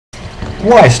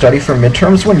Why study for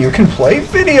midterms when you can play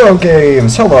video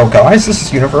games? Hello guys, this is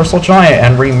UniversalGiant,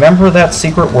 and remember that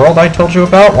secret world I told you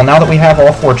about? Well, now that we have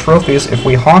all 4 trophies, if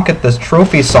we honk at this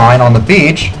trophy sign on the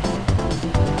beach,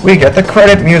 we get the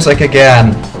credit music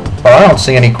again. But I don't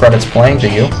see any credits playing, do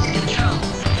you?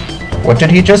 What did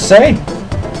he just say?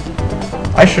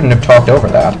 I shouldn't have talked over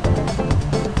that.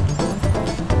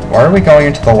 Why are we going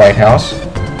into the lighthouse?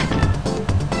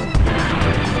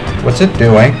 What's it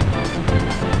doing?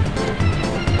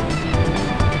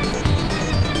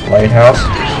 Lighthouse.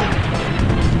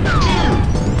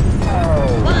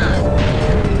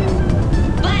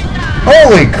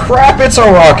 Holy crap, it's a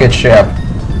rocket ship!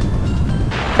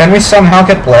 And we somehow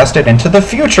get blasted into the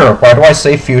future. Why do I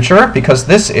say future? Because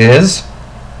this is...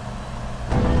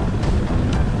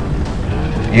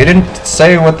 You didn't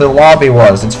say what the lobby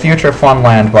was. It's Future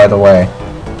Funland, by the way.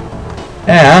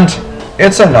 And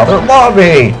it's another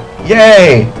lobby!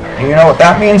 Yay! And you know what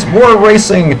that means? More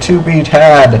racing to be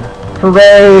had!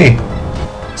 Hooray!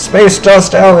 Space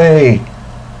Dust Alley!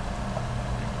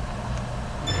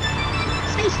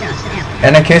 Space Dust Alley.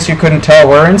 And in case you couldn't tell,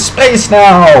 we're in space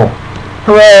now!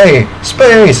 Hooray!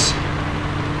 Space!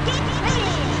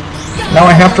 Now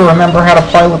I have to remember how to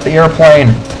pilot the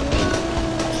airplane.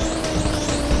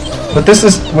 But this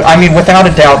is, I mean, without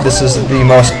a doubt, this is the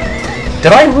most...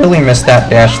 Did I really miss that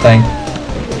dash thing?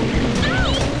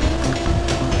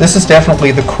 This is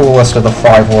definitely the coolest of the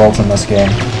 5 worlds in this game.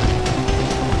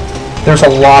 There's a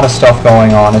lot of stuff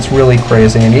going on, it's really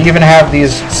crazy, and you even have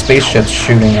these spaceships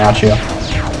shooting at you.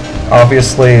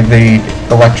 Obviously, the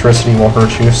electricity will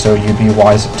hurt you, so you'd be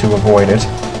wise to avoid it.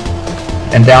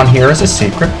 And down here is a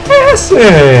secret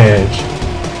passage!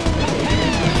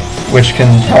 Which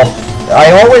can help...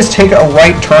 I always take a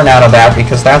right turn out of that,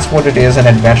 because that's what it is in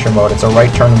adventure mode. It's a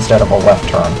right turn instead of a left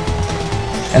turn.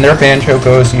 And there Banjo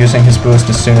goes using his boost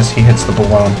as soon as he hits the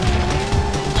balloon.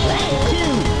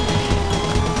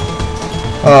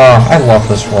 I love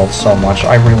this world so much.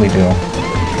 I really do.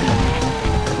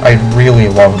 I really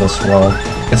love this world.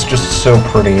 It's just so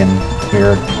pretty and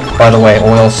weird. By the way,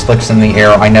 oil slicks in the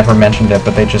air. I never mentioned it,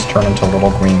 but they just turn into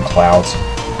little green clouds.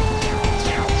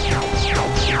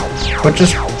 But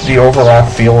just the overall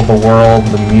feel of the world,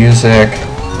 the music,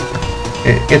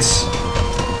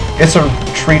 it's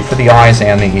a treat for the eyes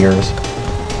and the ears.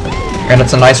 And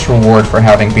it's a nice reward for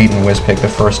having beaten Wizpig the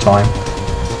first time.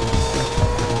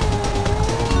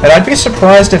 And I'd be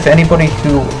surprised if anybody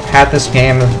who had this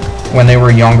game when they were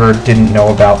younger didn't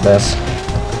know about this.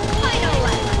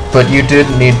 But you did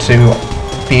need to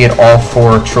be at all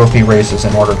 4 trophy races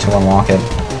in order to unlock it.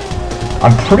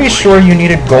 I'm pretty sure you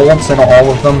needed golds in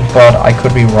all of them, but I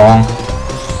could be wrong.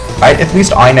 At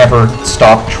least I never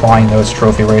stopped trying those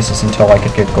trophy races until I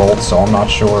could get gold, so I'm not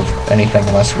sure if anything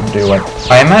less would do it.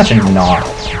 I imagine not.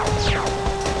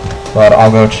 But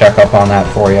I'll go check up on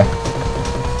that for you.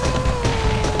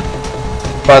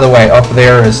 By the way, up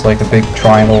there is like a big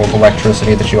triangle of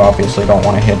electricity that you obviously don't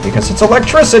want to hit because it's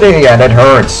electricity and it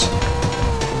hurts!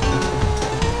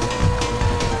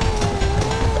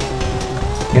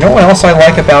 You know what else I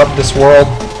like about this world?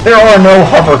 There are no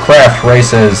hovercraft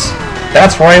races!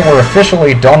 That's right, we're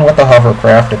officially done with the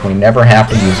hovercraft and we never have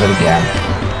to use it again.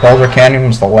 Boulder Canyon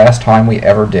was the last time we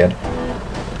ever did.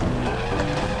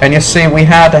 And you see, we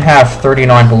had to have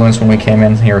 39 balloons when we came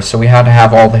in here, so we had to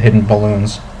have all the hidden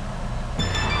balloons.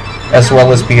 As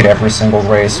well as beat every single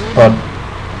race, but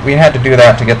we had to do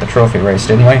that to get the trophy race,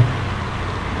 didn't we?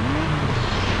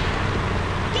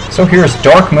 So here's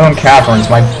Dark Moon Caverns,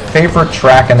 my favorite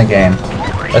track in the game.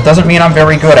 That doesn't mean I'm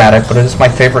very good at it, but it is my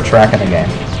favorite track in the game.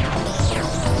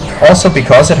 Also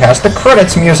because it has the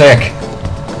credits music!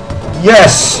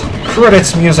 Yes!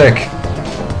 Credits music!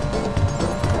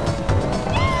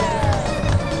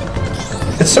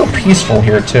 It's so peaceful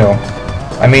here, too.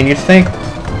 I mean, you'd think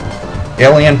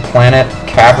alien planet,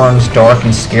 caverns, dark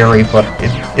and scary, but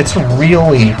it's a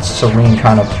really serene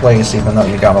kind of place, even though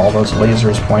you got all those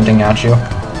lasers pointing at you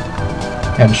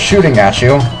and shooting at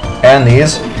you, and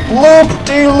these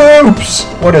loop-de-loops!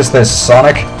 What is this,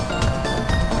 Sonic?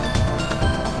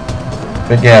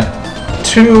 But yeah,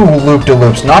 2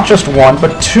 loop-de-loops, not just 1,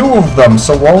 but 2 of them,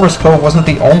 so Walrus Cove wasn't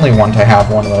the only one to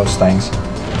have one of those things.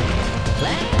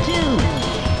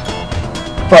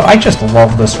 But I just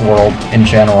love this world in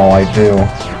general, I do.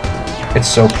 It's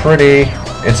so pretty,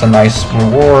 it's a nice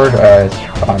reward,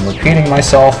 I'm repeating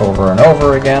myself over and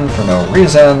over again for no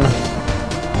reason.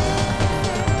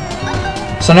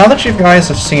 So now that you guys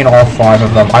have seen all 5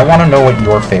 of them, I want to know what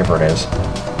your favorite is.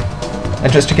 And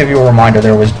just to give you a reminder,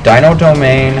 there was Dino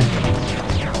Domain,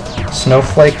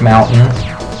 Snowflake Mountain,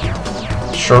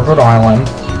 Sherwood Island,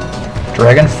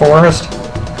 Dragon Forest,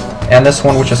 and this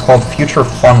one which is called Future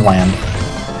Funland.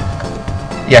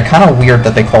 Yeah, kind of weird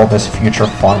that they call this Future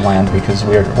Funland because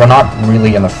we're not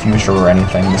really in the future or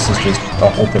anything. This is just a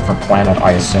whole different planet,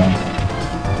 I assume.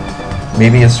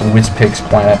 Maybe it's Wizpig's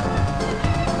planet.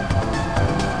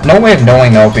 No way of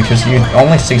knowing though, because you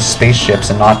only see spaceships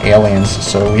and not aliens,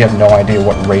 so we have no idea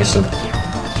what race of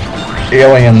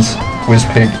aliens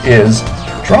Wizpig is.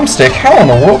 Drumstick, how in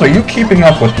the world are you keeping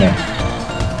up with me?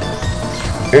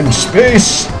 In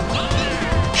space,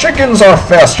 chickens are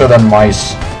faster than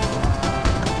mice.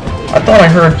 I thought I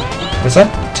heard... Was that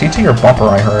TT or Bumper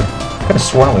I heard? I could have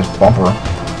sworn it was Bumper.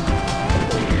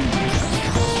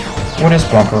 What is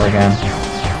Bumper again?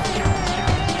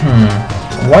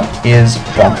 What is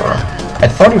Bumper? I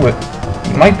thought he would...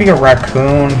 He might be a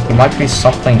raccoon. He might be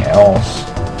something else.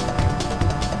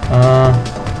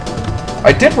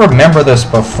 I did remember this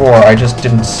before. I just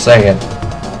didn't say it.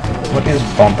 What is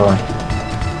Bumper?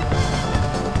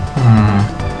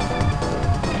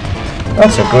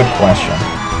 That's a good question.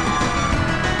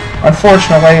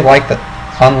 Unfortunately, unlike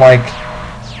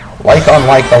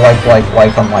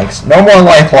unlikes. No more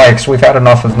likes. We've had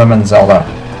enough of them in Zelda.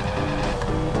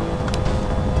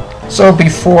 So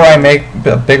before I make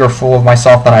a bigger fool of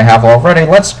myself than I have already,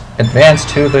 let's advance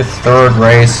to the third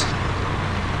race,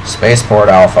 Spaceport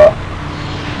Alpha.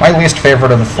 My least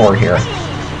favorite of the four here.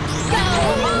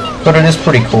 But it is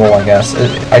pretty cool, I guess.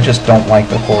 I just don't like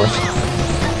the course.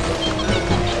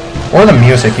 Or the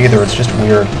music either, it's just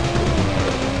weird.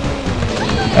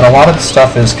 And a lot of the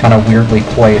stuff is kind of weirdly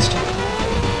placed.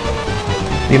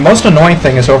 The most annoying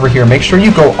thing is over here, make sure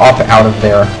you go up out of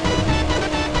there.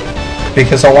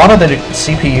 Because a lot of the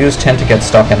CPUs tend to get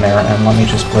stuck in there, and let me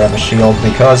just grab a shield,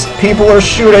 because people are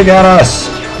shooting at us!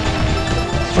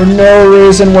 For no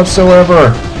reason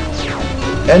whatsoever!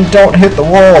 And don't hit the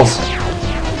walls!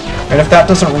 And if that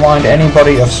doesn't remind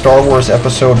anybody of Star Wars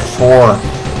Episode 4,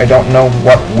 I don't know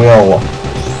what will.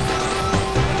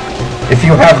 If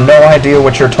you have no idea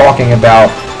what you're talking about,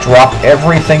 drop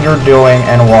everything you're doing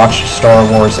and watch Star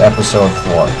Wars Episode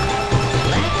 4.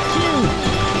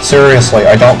 Seriously,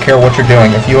 I don't care what you're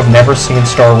doing. If you have never seen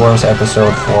Star Wars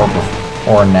Episode 4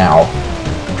 before now,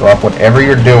 drop whatever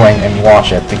you're doing and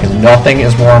watch it, because nothing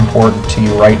is more important to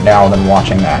you right now than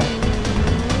watching that.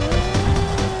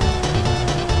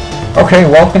 Okay,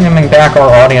 welcoming back our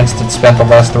audience that spent the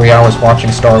last 3 hours watching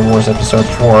Star Wars Episode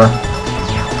 4.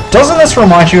 Doesn't this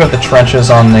remind you of the trenches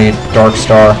on the Dark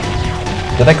Star?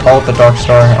 Did they call it the Dark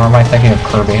Star, or am I thinking of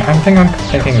Kirby? I'm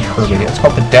thinking of Kirby. It's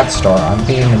called the Death Star. I'm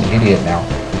being an idiot now.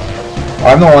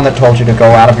 I'm the one that told you to go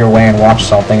out of your way and watch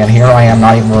something, and here I am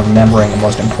not even remembering the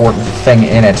most important thing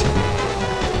in it.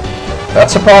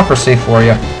 That's hypocrisy for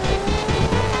you.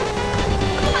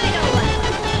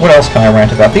 What else can I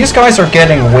rant about? These guys are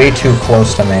getting way too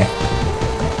close to me.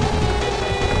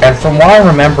 And from what I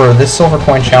remember, this Silver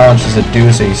Coin Challenge is a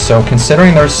doozy, so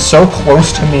considering they're so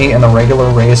close to me in the regular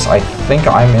race, I think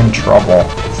I'm in trouble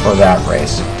for that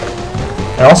race.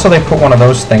 And also they put one of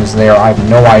those things there. I have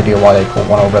no idea why they put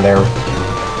one over there.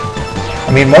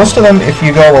 I mean, most of them, if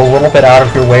you go a little bit out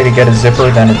of your way to get a zipper,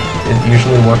 then it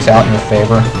usually works out in your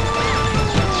favor.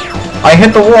 I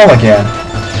hit the wall again.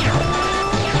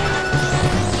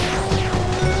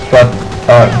 But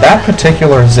that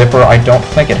particular zipper, I don't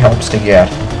think it helps to get.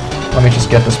 Let me just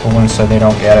get this balloon so they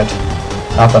don't get it.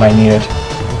 Not that I need it.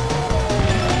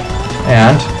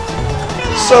 And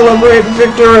celebrate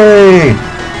victory!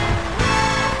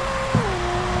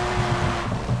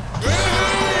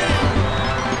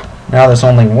 Now there's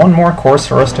only one more course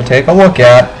for us to take a look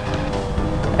at,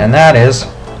 and that is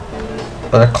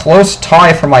a close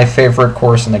tie for my favorite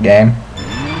course in the game.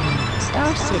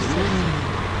 Star City.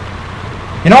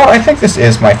 You know what, I think this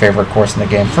is my favorite course in the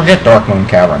game. Forget Dark Moon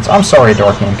Caverns. I'm sorry,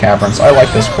 Dark Moon Caverns. I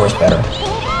like this course better.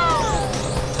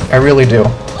 I really do.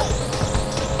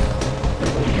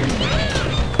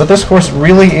 But this course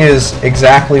really is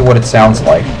exactly what it sounds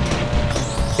like.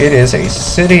 It is a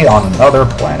city on another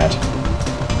planet.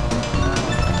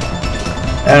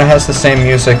 And it has the same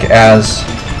music as...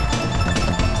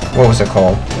 what was it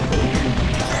called?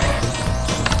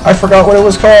 I forgot what it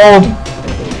was called!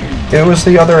 It was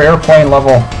the other airplane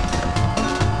level.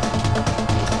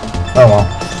 Oh well.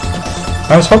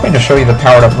 I was hoping to show you the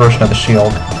powered up version of the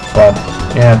shield, but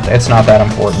yeah, it's not that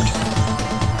important.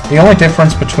 The only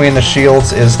difference between the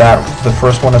shields is that the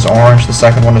first one is orange, the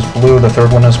second one is blue, the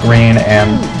third one is green,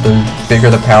 and the bigger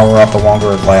the power up, the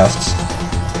longer it lasts.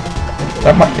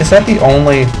 Is that the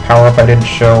only power up I didn't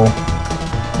show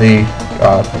the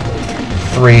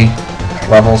 3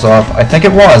 levels of? I think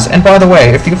it was. And by the way,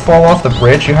 if you fall off the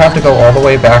bridge, you have to go all the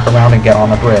way back around and get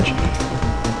on the bridge.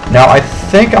 Now, I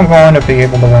think I'm going to be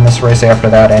able to win this race after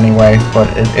that anyway, but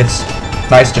it's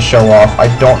nice to show off. I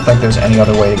don't think there's any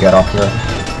other way to get up here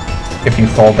if you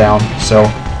fall down, so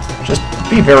just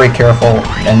be very careful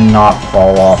and not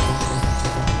fall off.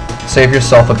 Save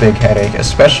yourself a big headache,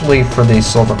 especially for the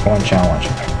silver coin challenge.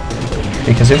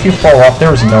 Because if you fall off,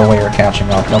 there is no way you're catching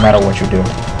up, no matter what you do.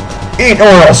 Eat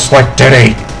or else, like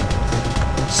Diddy!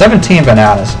 17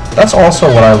 bananas. That's also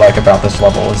what I like about this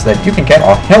level, is that you can get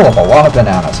a hell of a lot of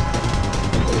bananas.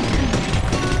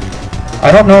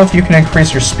 I don't know if you can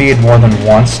increase your speed more than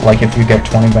once, like if you get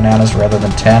 20 bananas rather than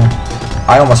 10.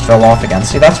 I almost fell off again.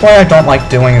 See, that's why I don't like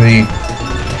doing the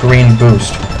green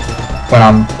boost when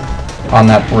I'm on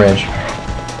that bridge.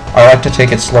 I like to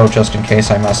take it slow just in case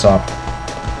I mess up.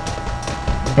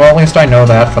 Well, at least I know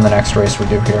that for the next race we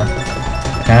do here.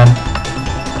 And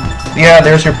yeah,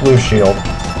 there's your blue shield.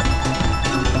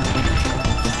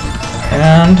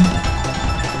 And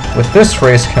with this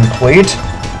race complete,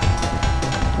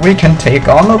 we can take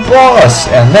on the boss,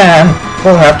 and then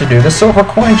we'll have to do the silver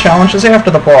coin challenges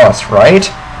after the boss, right?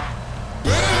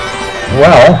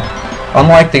 Well,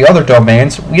 unlike the other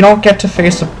domains, we don't get to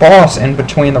face a boss in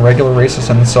between the regular races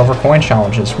and the silver coin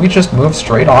challenges. We just move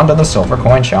straight on to the silver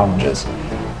coin challenges.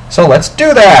 So let's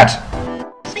do that!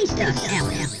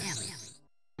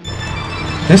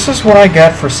 This is what I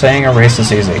get for saying a race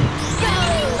is easy.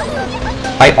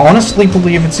 I honestly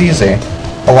believe it's easy.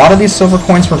 A lot of these silver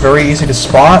coins were very easy to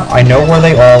spot. I know where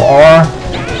they all are.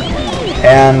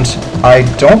 And I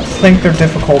don't think they're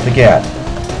difficult to get.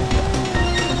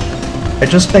 I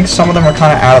just think some of them are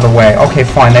kind of out of the way. Okay,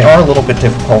 fine, they are a little bit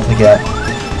difficult to get.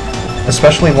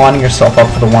 Especially lining yourself up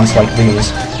for the ones like these.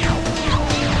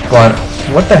 But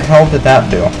what the hell did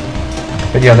that do?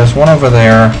 But yeah, there's one over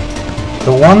there.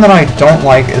 The one that I don't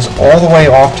like is all the way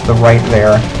off to the right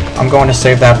there. I'm going to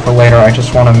save that for later. I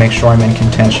just want to make sure I'm in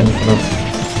contention for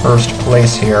the first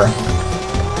place here.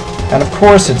 And of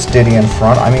course it's Diddy in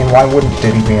front. I mean, why wouldn't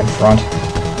Diddy be in front?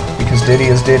 Because Diddy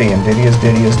is Diddy, and Diddy is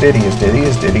Diddy is Diddy is Diddy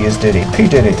is Diddy is Diddy. P.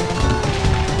 Diddy.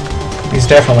 He's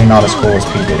definitely not as cool as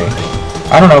P. Diddy.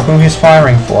 I don't know who he's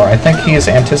firing for. I think he is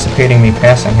anticipating me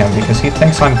passing him because he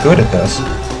thinks I'm good at this.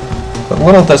 But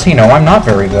little does he know I'm not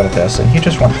very good at this, and he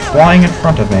just went flying in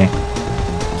front of me.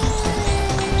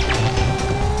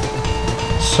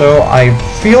 So I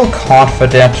feel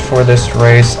confident for this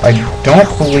race. I don't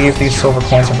believe these silver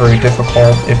coins are very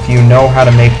difficult if you know how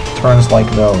to make turns like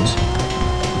those.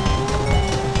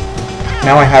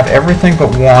 Now I have everything but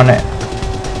one.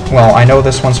 Well, I know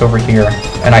this one's over here,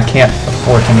 and I can't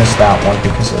afford to miss that one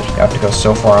because I have to go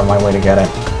so far on my way to get it.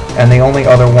 And the only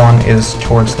other one is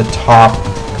towards the top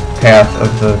path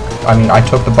of the... I mean, I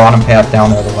took the bottom path down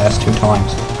there the last 2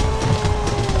 times.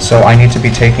 So I need to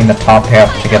be taking the top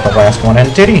path to get the last one.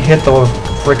 And Diddy hit those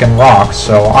frickin' rocks,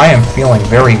 so I am feeling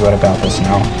very good about this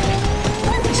now.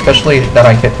 Especially that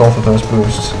I hit both of those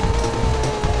boosts.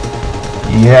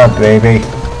 Yeah, baby.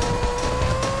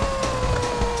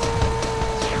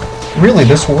 Really,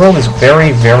 this world is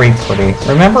very, very pretty.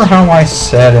 Remember how I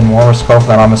said in Walrus Cove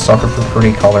that I'm a sucker for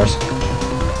pretty colors?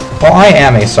 Well, I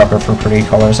am a sucker for pretty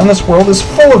colors, and this world is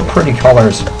full of pretty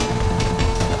colors.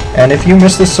 And if you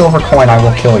miss the silver coin, I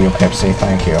will kill you, Pipsy.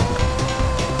 Thank you.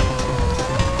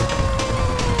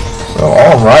 So,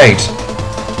 alright.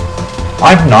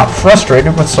 I'm not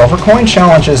frustrated with silver coin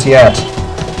challenges yet.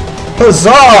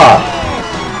 Huzzah!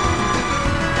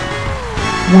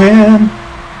 Win.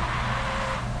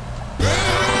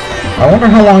 I wonder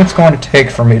how long it's going to take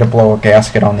for me to blow a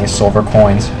gasket on these silver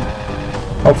coins.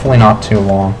 Hopefully not too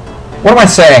long. What am I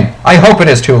saying? I hope it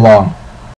is too long.